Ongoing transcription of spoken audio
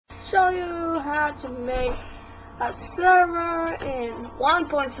show you how to make a server in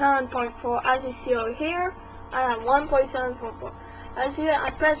 1.7.4. As you see over here, I have 1.7.4. As you see, I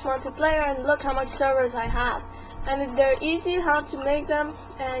press multiplayer and look how much servers I have. And they're easy how to make them,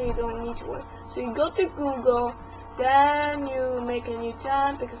 and you don't need to worry. So you go to Google, then you make a new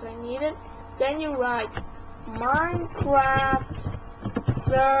tab because I need it. Then you write Minecraft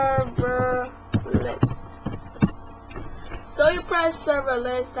server list. So you press server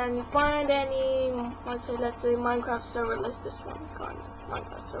list and you find any, let's say Minecraft server list, this one,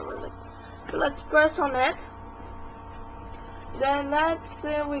 Minecraft server list. So let's press on it. Then let's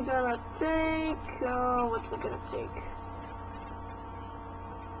say we're gonna take, what we're gonna take?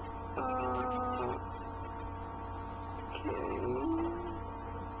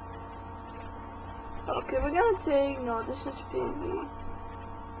 Okay, we're gonna take, no, this is PV.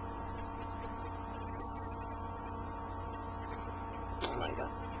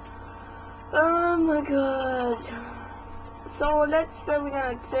 Oh my god. So let's say we're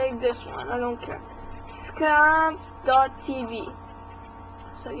gonna take this one, I don't care. Scav.tv.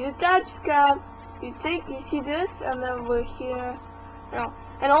 So you type Scav, you see this, and then we're here,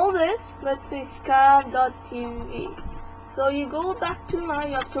 and all this, let's say Scav.tv. So you go back to now,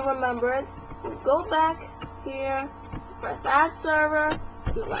 you have to remember it. You go back here, press add server,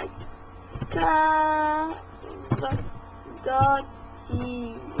 you write Scav.tv,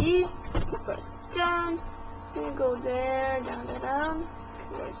 you press down, you go there, down,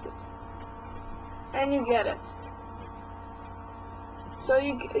 where is it? And you get it. So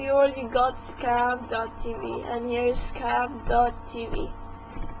you already got Scav.tv, and here's Scav.tv.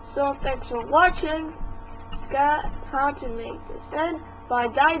 So thanks for watching how to make this, and by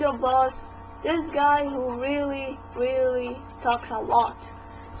DidoBoss, this guy who really talks a lot.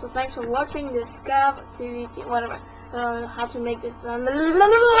 So thanks for watching this Scav.tv, whatever, how to make this,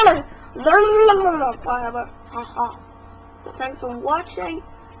 whatever, So thanks for watching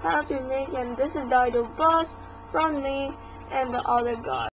how to make, and this is DidoBoss from me and the other guy.